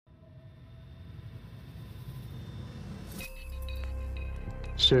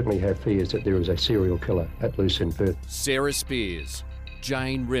certainly have fears that there is a serial killer at loose in Perth. Sarah Spears,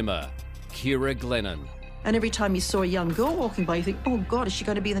 Jane Rimmer, Kira Glennon. And every time you saw a young girl walking by, you think, oh God, is she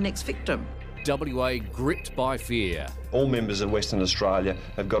going to be the next victim? WA gripped by fear. All members of Western Australia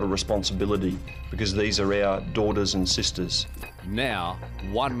have got a responsibility because these are our daughters and sisters. Now,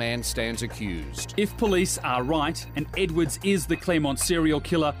 one man stands accused. If police are right and Edwards is the Claremont serial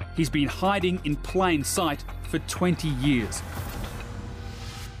killer, he's been hiding in plain sight for 20 years.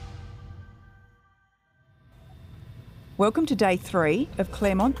 Welcome to day 3 of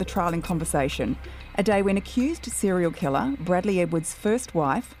Claremont, the Trial in Conversation, a day when accused serial killer Bradley Edwards' first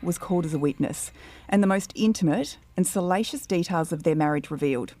wife was called as a witness, and the most intimate and salacious details of their marriage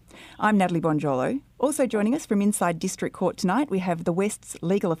revealed. I'm Natalie Bonjolo. Also joining us from inside District Court tonight, we have the West's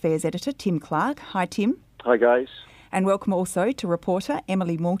Legal Affairs Editor, Tim Clark. Hi, Tim. Hi, guys. And welcome also to reporter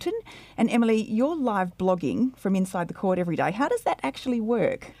Emily Moulton. And Emily, you're live blogging from inside the court every day. How does that actually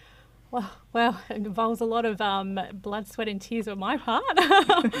work? Well, it involves a lot of blood, sweat and tears on my part.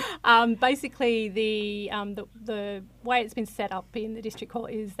 Basically, the way it's been set up in the District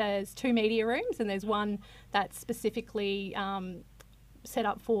Court is there's 2 media rooms and there's one that's specifically set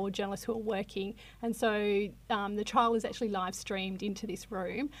up for journalists who are working. And so the trial is actually live streamed into this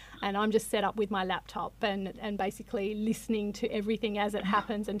room and I'm just set up with my laptop and basically listening to everything as it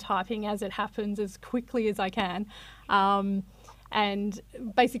happens and typing as it happens as quickly as I can. And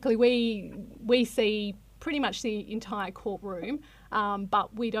basically we see pretty much the entire courtroom,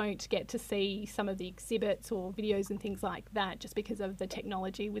 but we don't get to see some of the exhibits or videos and things like that just because of the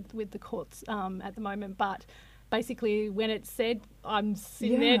technology with the courts at the moment. But basically when it's said, I'm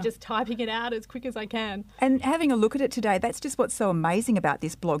sitting there just typing it out as quick as I can. And having a look at it today, that's just what's so amazing about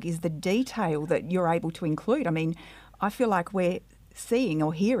this blog is the detail that you're able to include. I mean, I feel like we're seeing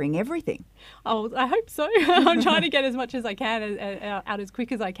or hearing everything. Oh, I hope so. I'm trying to get as much as I can out as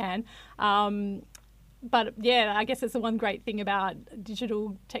quick as I can. But yeah, I guess that's the one great thing about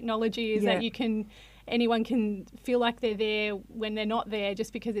digital technology is that anyone can feel like they're there when they're not there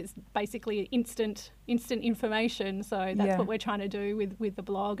just because it's basically instant information. So that's what we're trying to do with the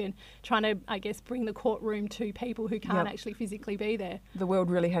blog and trying to, I guess, bring the courtroom to people who can't actually physically be there. The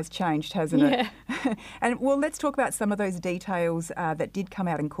world really has changed, hasn't it? And well, let's talk about some of those details that did come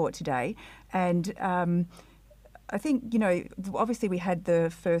out in court today. And I think, you know, obviously we had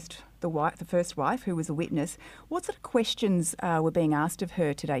the first wife who was a witness. What sort of questions were being asked of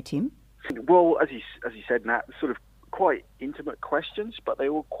her today, Tim? Well, as you said, Nat, sort of quite intimate questions, but they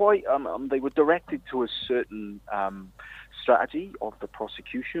were quite they were directed to a certain strategy of the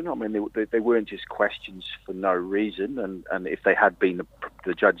prosecution. I mean, they weren't just questions for no reason, and if they had been,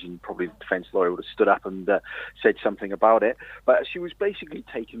 the judge and probably the defence lawyer would have stood up and said something about it. But she was basically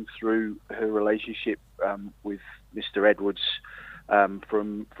taken through her relationship with Mr. Edwards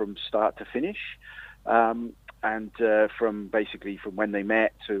from start to finish. And from when they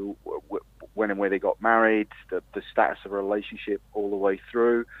met to when and where they got married, the status of a relationship all the way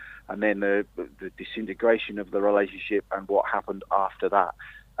through, and then the disintegration of the relationship and what happened after that.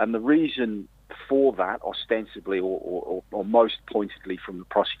 And the reason for that, ostensibly or most pointedly from the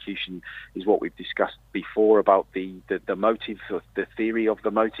prosecution, is what we've discussed before about the motive, the theory of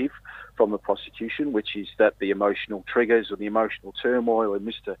the motive from the prosecution, which is that the emotional triggers or the emotional turmoil in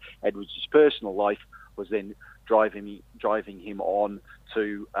Mr. Edwards' personal life was then driving him on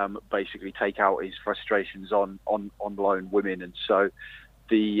to basically take out his frustrations on lone women. And so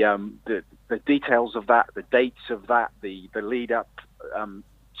the details of that, the dates of that, the lead up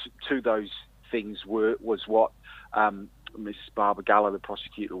to those things was what Miss Barbara Galler, the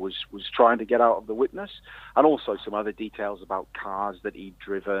prosecutor, was trying to get out of the witness, and also some other details about cars that he'd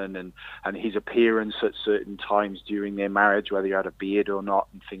driven and his appearance at certain times during their marriage, whether he had a beard or not,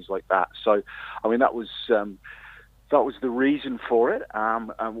 and things like that. So, I mean, that was the reason for it.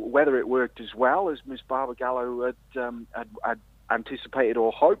 And whether it worked as well as Miss Barbara Gallo had anticipated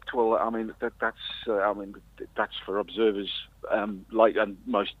or hoped, well, I mean, that's for observers, and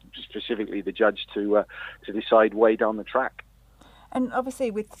most specifically the judge to decide way down the track. And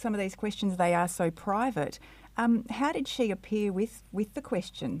obviously, with some of these questions, they are so private. How did she appear with the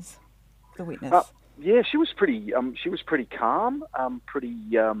questions, the witness? She was pretty calm,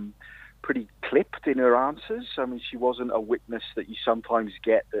 pretty clipped in her answers. I mean, she wasn't a witness that you sometimes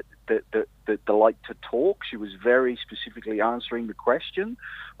get that like to talk. She was very specifically answering the question,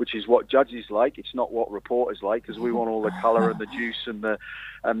 which is what judges like. It's not what reporters like, because we want all the colour and the juice and the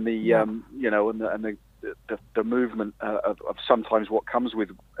movement of sometimes what comes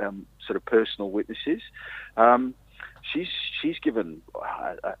with sort of personal witnesses. She's given,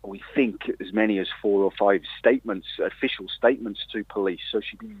 we think, as many as 4 or 5 statements, official statements to police. So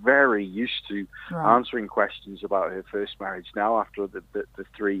she'd be very used to answering questions about her first marriage now after the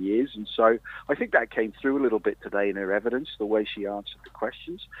 3 years. And so I think that came through a little bit today in her evidence, the way she answered the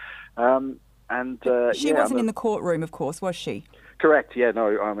questions. She wasn't in the courtroom, of course, was she? Correct. Yeah.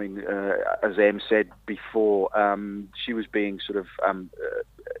 No. I mean, as Em said before, she was being sort of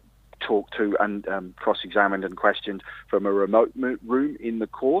talked to and cross-examined and questioned from a remote room in the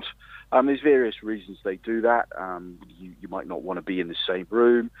court. There's various reasons they do that. You might not want to be in the same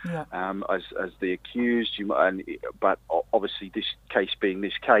room as the accused. But obviously, this case being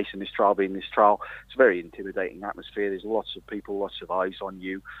this case and this trial being this trial, it's a very intimidating atmosphere. There's lots of people, lots of eyes on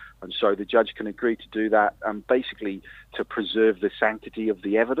you. And so the judge can agree to do that, basically to preserve the sanctity of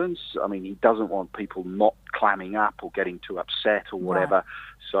the evidence. I mean, he doesn't want people not clamming up or getting too upset or whatever. Right.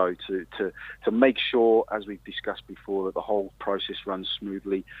 So to make sure, as we've discussed before, that the whole process runs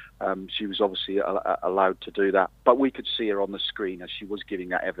smoothly, she was obviously allowed to do that. But we could see her on the screen as she was giving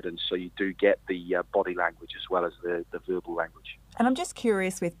that evidence, so you do get the body language as well as the verbal language. And I'm just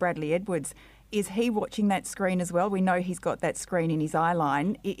curious with Bradley Edwards, is he watching that screen as well? We know he's got that screen in his eye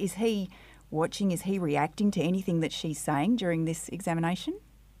line. Is he watching, is he reacting to anything that she's saying during this examination?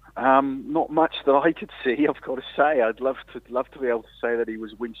 Not much that I could see, I've got to say. I'd love to be able to say that he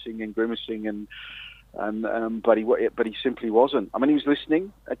was wincing and grimacing, but he simply wasn't. I mean, he was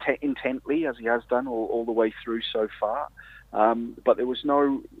listening intently, as he has done all the way through so far. But there was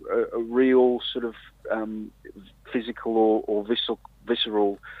no real sort of physical or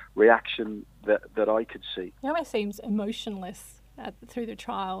visceral reaction that I could see. He almost seems emotionless through the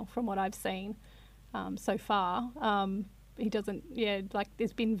trial, from what I've seen so far. He doesn't,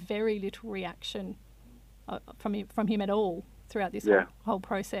 there's been very little reaction from him at all throughout this whole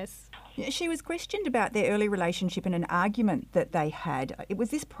process. She was questioned about their early relationship and an argument that they had. Was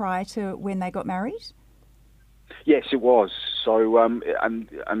this prior to when they got married? Yes, it was. So,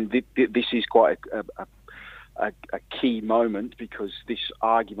 this is quite a key moment, because this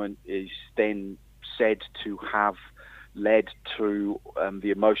argument is then said to have led to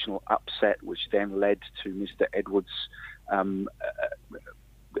the emotional upset, which then led to Mr. Edwards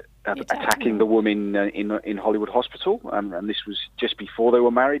attacking the woman in Hollywood Hospital, and this was just before they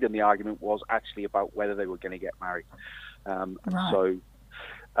were married, and the argument was actually about whether they were going to get married. Right. So,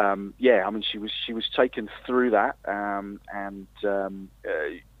 I mean, she was taken through that,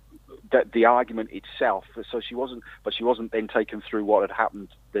 that the argument itself. So she wasn't then taken through what had happened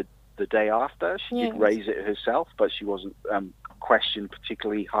the day after. She did raise it herself, but she wasn't questioned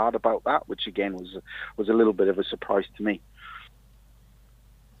particularly hard about that, which again was a little bit of a surprise to me.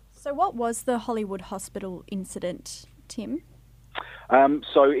 So what was the Hollywood Hospital incident, Tim?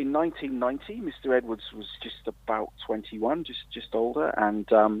 So in 1990, Mr. Edwards was just about 21, just older, and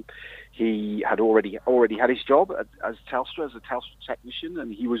he had already had his job as Telstra, as a Telstra technician,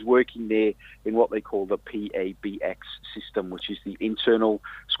 and he was working there in what they call the PABX system, which is the internal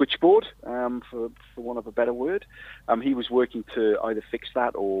switchboard, for want of a better word. He was working to either fix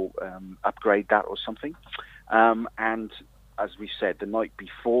that or upgrade that or something, and as we said, the night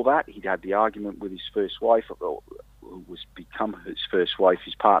before that, he'd had the argument with his first wife, who was become his first wife,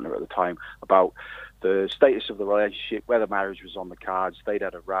 his partner at the time, about the status of the relationship, whether marriage was on the cards. They'd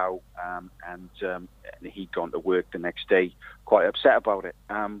had a row, and he'd gone to work the next day quite upset about it.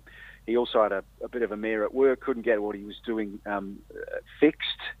 He also had a bit of a mare at work, couldn't get what he was doing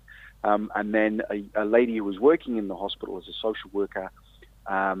fixed, and then a lady who was working in the hospital as a social worker,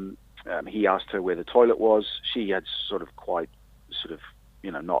 he asked her where the toilet was. She had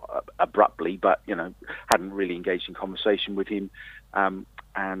not abruptly, but, hadn't really engaged in conversation with him.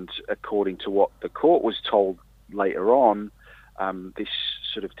 And according to what the court was told later on, this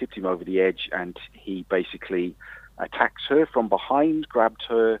sort of tipped him over the edge, and he basically attacked her from behind, grabbed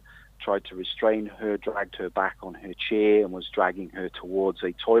her, tried to restrain her, dragged her back on her chair, and was dragging her towards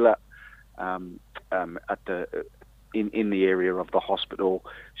a toilet in the area of the hospital.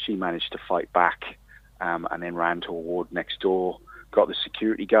 She managed to fight back, and then ran to a ward next door, got the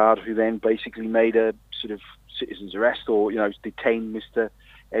security guard, who then basically made a sort of citizen's arrest, or detained Mr.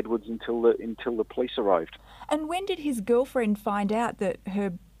 Edwards until the police arrived. And when did his girlfriend find out that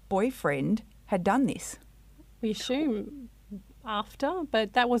her boyfriend had done this? We assume after,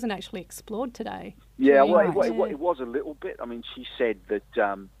 but that wasn't actually explored today. Yeah, it was a little bit. I mean, she said that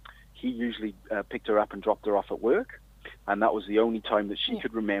he usually picked her up and dropped her off at work. and that was the only time that she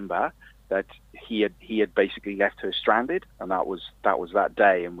could remember that he had basically left her stranded, and that was that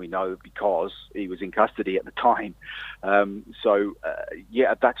day, and we know because he was in custody at the time.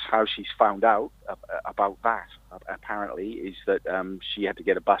 That's how she's found out about that. Apparently, is that she had to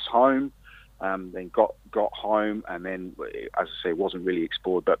get a bus home, then got home, and then, as I say, it wasn't really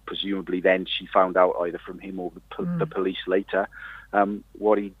explored, but presumably then she found out either from him or the police later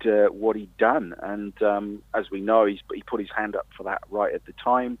what he'd done. And as we know, he put his hand up for that right at the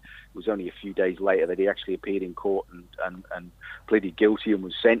time. It was only a few days later that he actually appeared in court and pleaded guilty and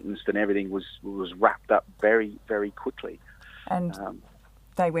was sentenced, and everything was wrapped up very, very quickly. And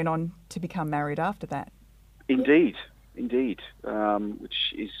they went on to become married after that. Indeed,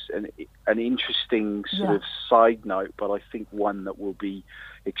 which is an interesting sort of side note, but I think one that will be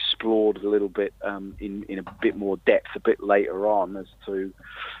explored a little bit in a bit more depth a bit later on as to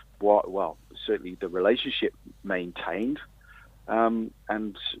what, certainly the relationship maintained, and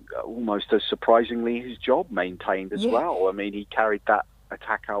almost as surprisingly, his job maintained as well. I mean, he carried that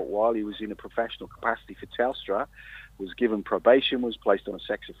attack out while he was in a professional capacity for Telstra, was given probation, was placed on a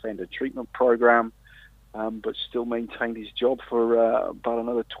sex offender treatment program, but still maintained his job for about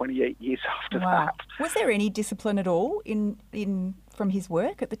another 28 years after that. Was there any discipline at all in from his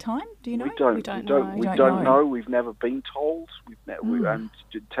work at the time? Do you know? We don't know. We've never been told. And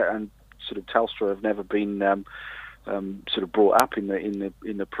sort of Telstra have never been sort of brought up in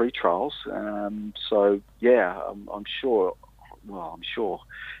the pre-trials. I'm sure. Well, I'm sure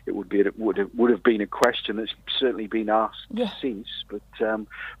it would have been a question that's certainly been asked since, but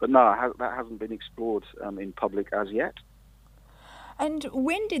no, that hasn't been explored in public as yet. And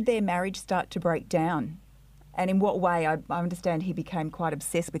when did their marriage start to break down? And in what way? I understand he became quite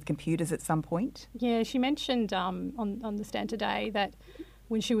obsessed with computers at some point. Yeah, she mentioned on the stand today that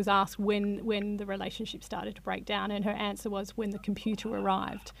when she was asked when the relationship started to break down, and her answer was when the computer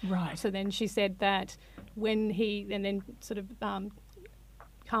arrived. Right. So then she said that when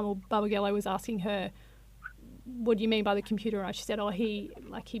Carmel Barbagallo was asking her, what do you mean by the computer? She said, he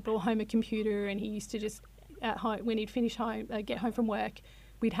brought home a computer, and he used to just, at home, when he'd finish get home from work,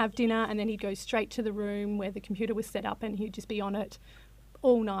 we'd have dinner, and then he'd go straight to the room where the computer was set up, and he'd just be on it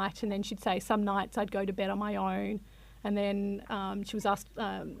all night. And then she'd say, some nights I'd go to bed on my own. And then she was asked,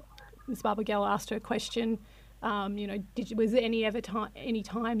 Ms. Barbagallo asked her a question, was there any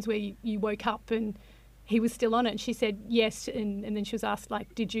times where you woke up and he was still on it? And she said yes, and then she was asked,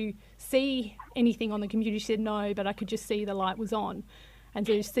 did you see anything on the computer? She said no, but I could just see the light was on. And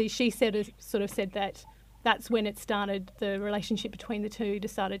so she said that that's when it started, the relationship between the two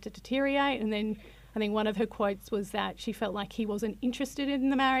started to deteriorate. And then I think one of her quotes was that she felt like he wasn't interested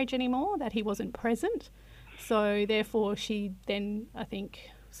in the marriage anymore, that he wasn't present. So therefore, she then, I think,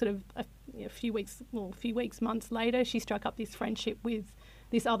 sort of a few months later, she struck up this friendship with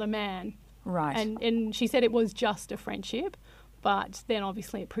this other man. Right. And she said it was just a friendship, but then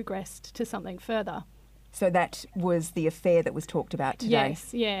obviously it progressed to something further. So that was the affair that was talked about today?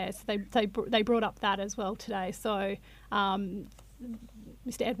 Yes. They brought up that as well today. So Mr.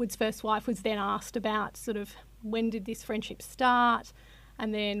 Edwards' first wife was then asked about sort of when did this friendship start,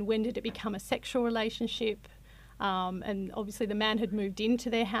 and then when did it become a sexual relationship? And obviously the man had moved into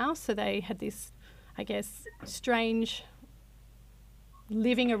their house, so they had this, I guess, strange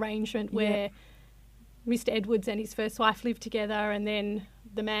living arrangement where Mr. Edwards and his first wife lived together, and then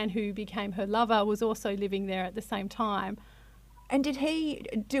the man who became her lover was also living there at the same time. And did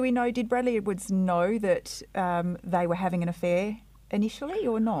Bradley Edwards know that they were having an affair initially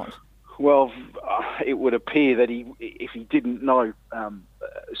or not? Well, it would appear that if he didn't know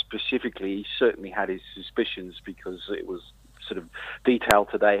specifically, he certainly had his suspicions, because it was sort of detailed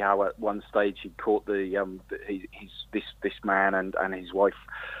today how at one stage he caught this man and his wife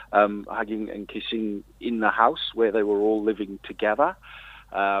hugging and kissing in the house where they were all living together.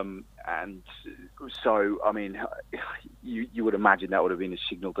 And so, I mean, you would imagine that would have been a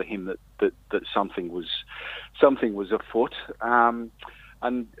signal to him that something was afoot.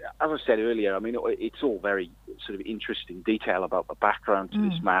 And as I said earlier, I mean, it's all very sort of interesting detail about the background to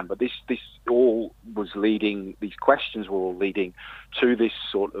this man, but this all was leading, these questions were all leading to this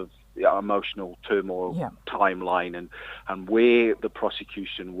sort of emotional turmoil timeline, and where the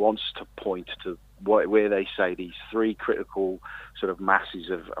prosecution wants to point to where they say these three critical sort of masses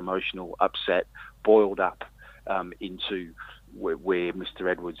of emotional upset boiled up into where Mr.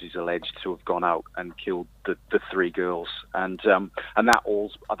 Edwards is alleged to have gone out and killed the three girls, and that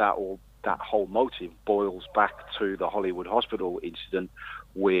whole motive boils back to the Hollywood Hospital incident,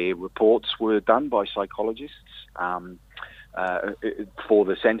 where reports were done by psychologists for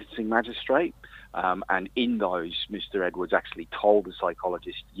the sentencing magistrate, And in those, Mr. Edwards actually told the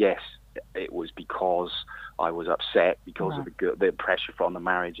psychologist, yes, it was because I was upset because of the pressure from the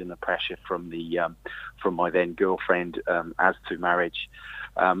marriage and the pressure from my then girlfriend as to marriage.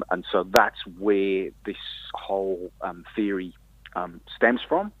 And so that's where this whole theory stems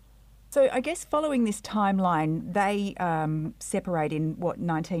from. So I guess following this timeline, they separate in,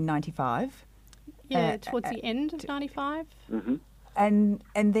 1995? Yeah, towards the end of 95. Mm-hmm. And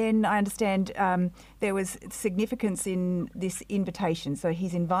then I understand there was significance in this invitation. So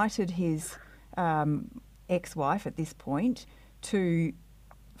he's invited his ex-wife at this point to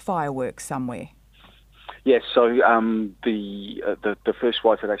fireworks somewhere. Yes, so the first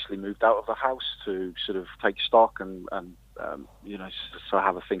wife had actually moved out of the house to sort of take stock and so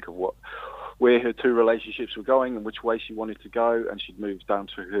have a think of where her two relationships were going and which way she wanted to go, and she'd moved down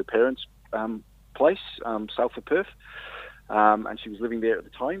to her parents' place south of Perth, and she was living there at the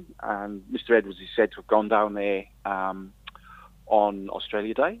time. And Mr. Edwards is said to have gone down there on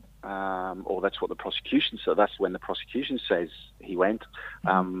Australia Day, or that's what the prosecution. So that's when the prosecution says he went,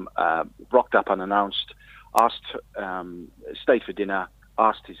 rocked up unannounced, stayed for dinner,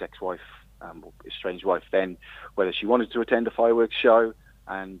 asked his ex-wife, estranged wife then, whether she wanted to attend a fireworks show,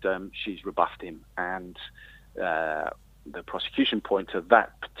 and she's rebuffed him. And the prosecution point to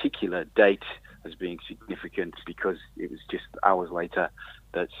that particular date as being significant because it was just hours later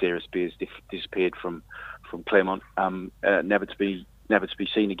that Sarah Spiers disappeared from Claremont, never to be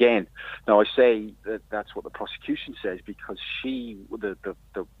seen again. Now I say that that's what the prosecution says because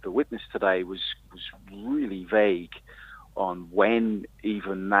the witness today was really vague on when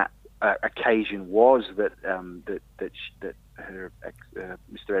even that occasion was that her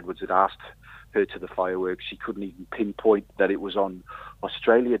Mr. Edwards had asked her to the fireworks. She couldn't even pinpoint that it was on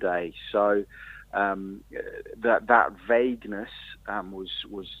Australia Day. So that vagueness was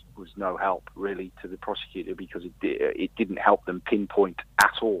no help really to the prosecutor because it didn't help them pinpoint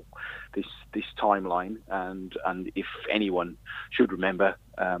at all this timeline. And if anyone should remember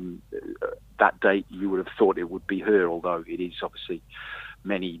that date, you would have thought it would be her, although it is obviously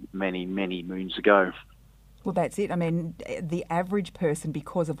many moons ago. Well, that's it. I mean, the average person,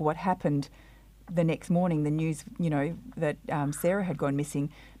 because of what happened the next morning, the news, that Sarah had gone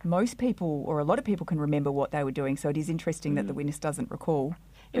missing, most people or a lot of people can remember what they were doing. So it is interesting that the witness doesn't recall.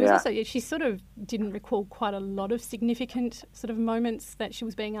 It was also, she sort of didn't recall quite a lot of significant sort of moments that she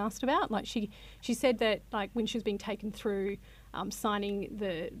was being asked about. Like she said that like when she was being taken through signing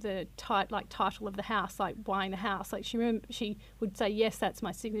the title of the house, like buying the house, like she would say, yes, that's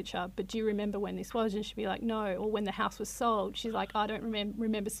my signature, but do you remember when this was? And she'd be like, no. Or when the house was sold, she's like, I don't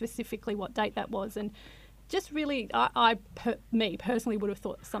remember specifically what date that was. And just really, me personally would have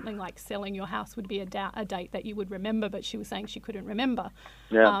thought something like selling your house would be a date that you would remember, but she was saying she couldn't remember.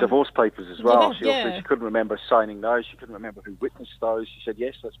 Yeah, divorce papers as well. Yeah, she couldn't remember signing those. She couldn't remember who witnessed those. She said,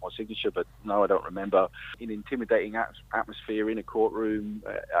 yes, that's my signature, but no, I don't remember. In intimidating atmosphere in a courtroom,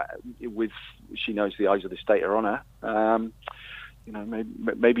 she knows the eyes of the state are on her.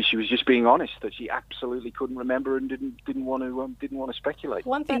 Maybe she was just being honest that she absolutely couldn't remember and didn't want to speculate.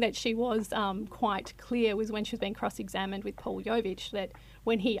 One thing that she was quite clear was when she was being cross-examined with Paul Jovich, that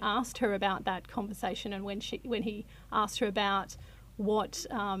when he asked her about that conversation and when he asked her about what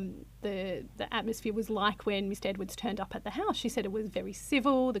the atmosphere was like when Mr. Edwards turned up at the house, she said it was very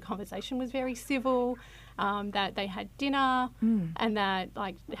civil. The conversation was very civil. That they had dinner and that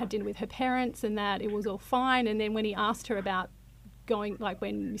had dinner with her parents and that it was all fine. And then when he asked her about going, like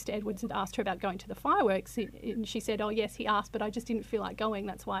when Mr. Edwards had asked her about going to the fireworks, and she said, oh yes, he asked, but I just didn't feel like going,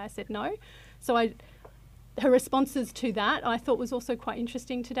 that's why I said no. So her responses to that I thought was also quite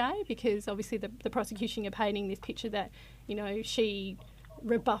interesting today, because obviously the prosecution are painting this picture that, she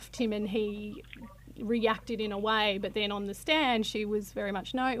rebuffed him and he reacted in a way, but then on the stand she was very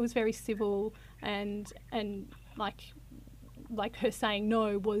much, no, it was very civil, and like her saying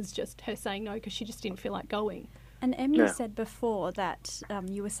no was just her saying no because she just didn't feel like going. And Emily said before that,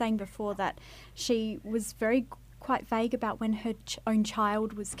 you were saying before that she was quite vague about when her own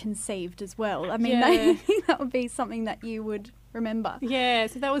child was conceived as well. I mean, I think that would be something that you would remember. Yeah,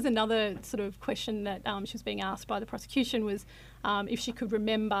 so that was another sort of question that she was being asked by the prosecution was if she could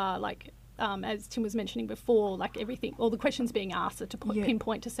remember, as Tim was mentioning before, everything, all the questions being asked to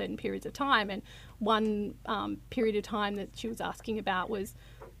pinpoint to certain periods of time. And one period of time that she was asking about was,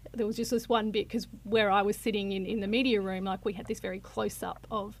 there was just this one bit, because where I was sitting in the media room, we had this very close-up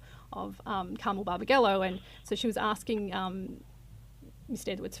of Carmel Barbagallo, and so she was asking Mr.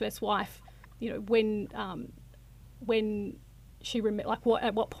 Edwards' first wife, when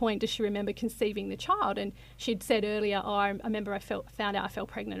at what point does she remember conceiving the child? And she'd said earlier, I remember I found out I fell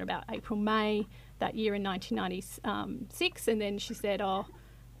pregnant about April, May that year in 1996. And then she said,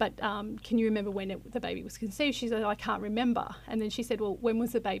 but can you remember when the baby was conceived? She said, I can't remember. And then she said, well, when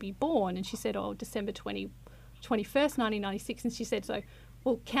was the baby born? And she said, December 21st, 1996. And she said, so,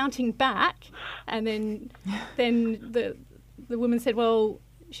 well, counting back. And then the woman said, well,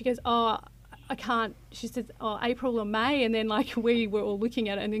 she goes, I can't, she said, April or May. And then we were all looking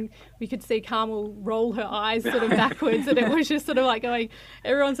at it, and then we could see Carmel roll her eyes sort of backwards, and it was just sort of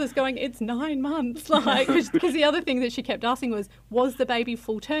everyone's just going, it's 9 months. Because the other thing that she kept asking was the baby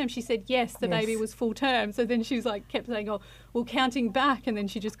full term? She said, yes, the baby was full term. So then she was kept saying, well, counting back. And then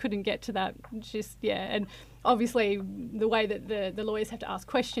she just couldn't get to that. And obviously the way that the lawyers have to ask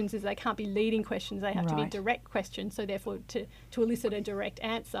questions is they can't be leading questions. They have to be direct questions. So therefore to elicit a direct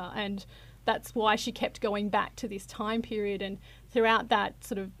answer. And that's why she kept going back to this time period, and throughout that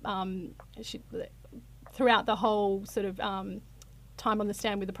sort of throughout the whole sort of time on the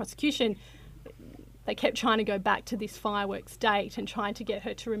stand with the prosecution, they kept trying to go back to this fireworks date and trying to get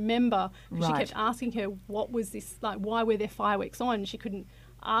her to remember. She kept asking her, what was this, why were there fireworks on? She couldn't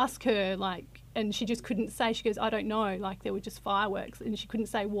ask her, and she just couldn't say. She goes, I don't know, there were just fireworks, and she couldn't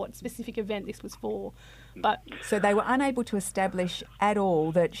say what specific event this was for. But so they were unable to establish at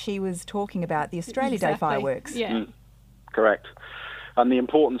all that she was talking about the Australia Day fireworks. Yeah. Correct. And the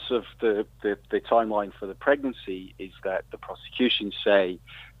importance of the timeline for the pregnancy is that the prosecution say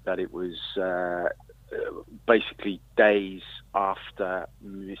that it was basically days after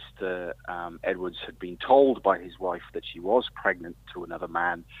Mr. Edwards had been told by his wife that she was pregnant to another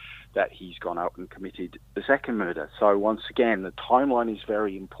man, that he's gone out and committed the second murder. So once again, the timeline is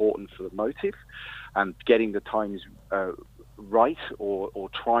very important for the motive, and getting the times right or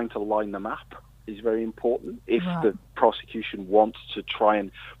trying to line them up is very important if the prosecution wants to try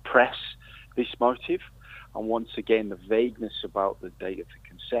and press this motive. And once again, the vagueness about the date of the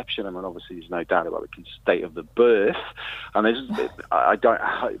conception. I mean, obviously, there's no doubt about the date of the birth, and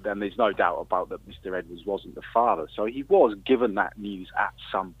there's no doubt about that Mr. Edwards wasn't the father. So he was given that news at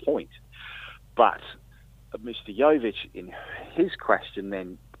some point. But Mr. Jovich, in his question,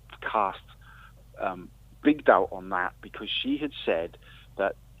 then cast big doubt on that, because she had said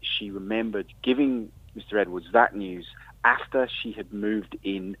that she remembered giving Mr. Edwards that news after she had moved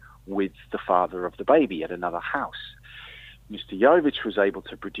in with the father of the baby at another house. Mr. Jovich was able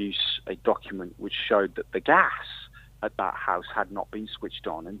to produce a document which showed that the gas at that house had not been switched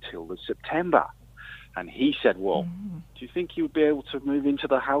on until the September. And he said, well, do you think you would be able to move into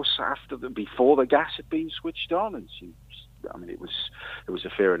the house before the gas had been switched on? And she, I mean, it was a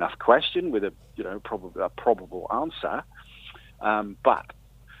fair enough question with a probable answer. But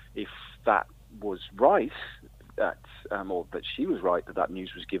if that was right, or that she was right, that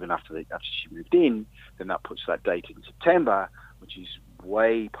news was given after she moved in, then that puts that date in September, which is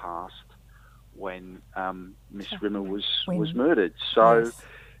way past when Miss Rimmer was murdered. So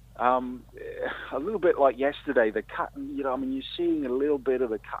a little bit like yesterday, the cut, you're seeing a little bit of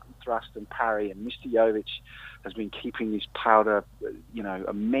the cut and thrust and parry, and Mr. Jovich has been keeping this powder,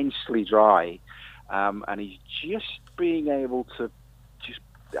 immensely dry, and he's just being able to just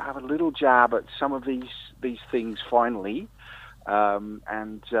have a little jab at some of these things finally. I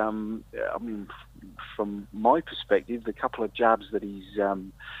mean, from my perspective, the couple of jabs that he's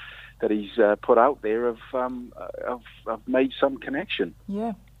put out there have made some connection.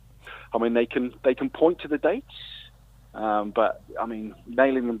 Yeah. I mean, they can point to the dates, but I mean,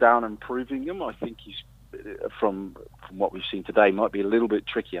 nailing them down and proving them, I think from what we've seen today, might be a little bit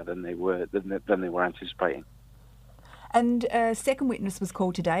trickier than they were anticipating. And a second witness was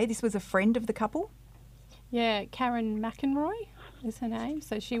called today. This was a friend of the couple? Yeah, Karen McEnroy is her name.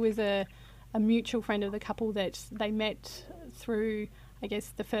 So she was a mutual friend of the couple that they met through, I guess,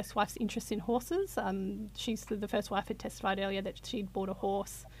 the first wife's interest in horses. The first wife had testified earlier that she'd bought a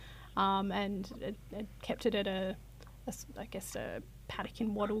horse and kept it at a paddock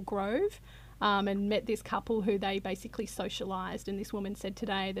in Wattle Grove, and met this couple who they basically socialised. And this woman said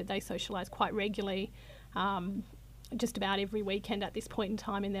today that they socialised quite regularly, just about every weekend at this point in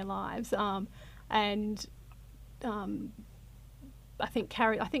time in their lives. I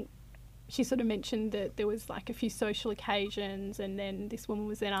think she sort of mentioned that there was like a few social occasions, and then this woman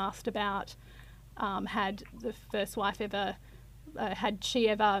was then asked about had the first wife ever had she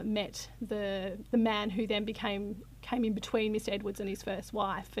ever met the man who then came in between Mr. Edwards and his first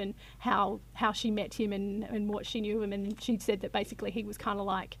wife, and how she met him and what she knew of him. And she said that basically he was kind of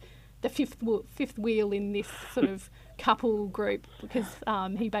like the fifth wheel in this sort of couple group, because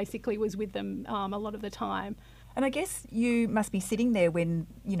he basically was with them a lot of the time. And I guess you must be sitting there when,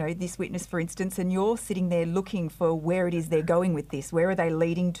 this witness, for instance, and you're sitting there looking for where it is they're going with this. Where are they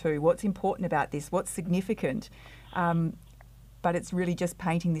leading to? What's important about this? What's significant? But it's really just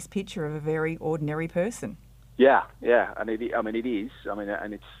painting this picture of a very ordinary person. Yeah, and it is.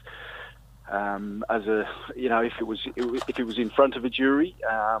 And it's if it was in front of a jury,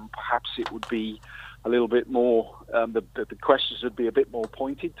 perhaps it would be a little bit more. The questions would be a bit more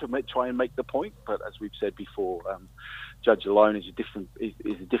pointed to try and make the point. But as we've said before, Judge Alone is a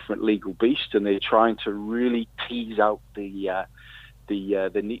different legal beast, and they're trying to really tease out the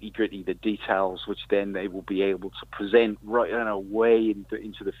nitty-gritty, the details, which then they will be able to present way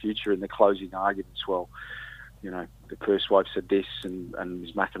into the future in the closing arguments. Well, the first wife said this, and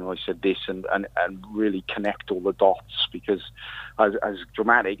Ms. McEnroy said this, and really connect all the dots, because as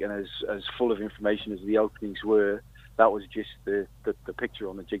dramatic and as full of information as the openings were, that was just the picture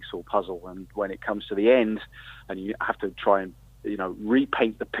on the jigsaw puzzle. And when it comes to the end, and you have to try and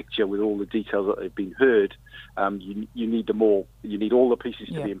repaint the picture with all the details that have been heard, you need you need all the pieces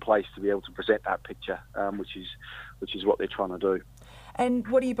to be in place to be able to present that picture, which is what they're trying to do. And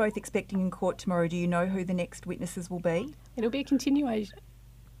what are you both expecting in court tomorrow? Do you know who the next witnesses will be? It'll be a continuation.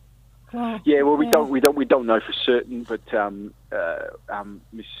 We don't know for certain, but Mrs.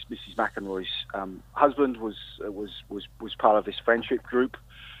 McEnroy's husband was part of this friendship group,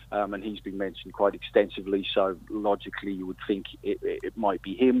 and he's been mentioned quite extensively. So logically, you would think it might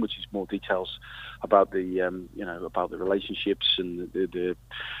be him, which is more details about the about the relationships and the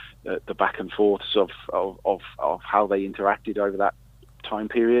back and forths of how they interacted over that time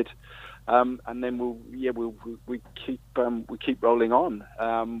period. And then we keep rolling on.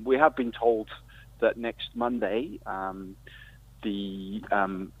 We have been told that next Monday, so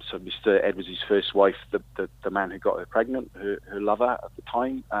Mr. Edwards' first wife, the man who got her pregnant, her lover at the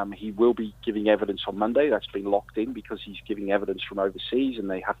time, he will be giving evidence on Monday. That's been locked in because he's giving evidence from overseas,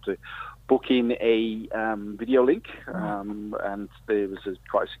 and they have to book in a video link, and there was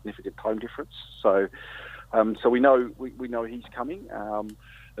quite a significant time difference. So we know he's coming.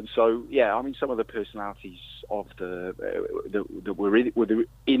 And so, some of the personalities of that were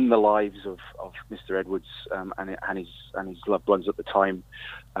in the lives of Mr. Edwards and his loved ones at the time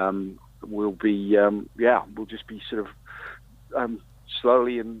will just be sort of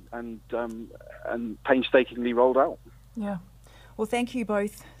slowly and painstakingly rolled out. Yeah. Well, thank you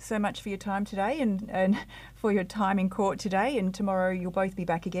both so much for your time today and for your time in court today. And tomorrow you'll both be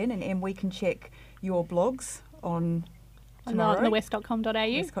back again. And Em, we can check your blogs on the west.com.au.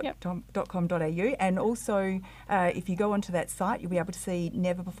 west.com.au. And also, if you go onto that site, you'll be able to see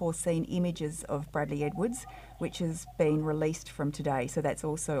never-before-seen images of Bradley Edwards, which has been released from today. So that's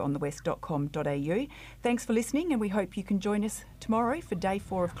also on the west.com.au. Thanks for listening, and we hope you can join us tomorrow for Day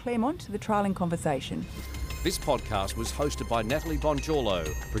 4 of Claremont, the trial in conversation. This podcast was hosted by Natalie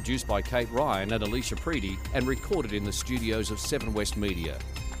Bongiorlo, produced by Kate Ryan and Alicia Preedy, and recorded in the studios of 7 West Media.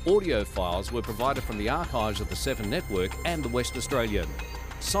 Audio files were provided from the archives of the 7 Network and the West Australian.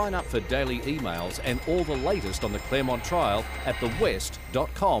 Sign up for daily emails and all the latest on the Claremont trial at thewest.com.au.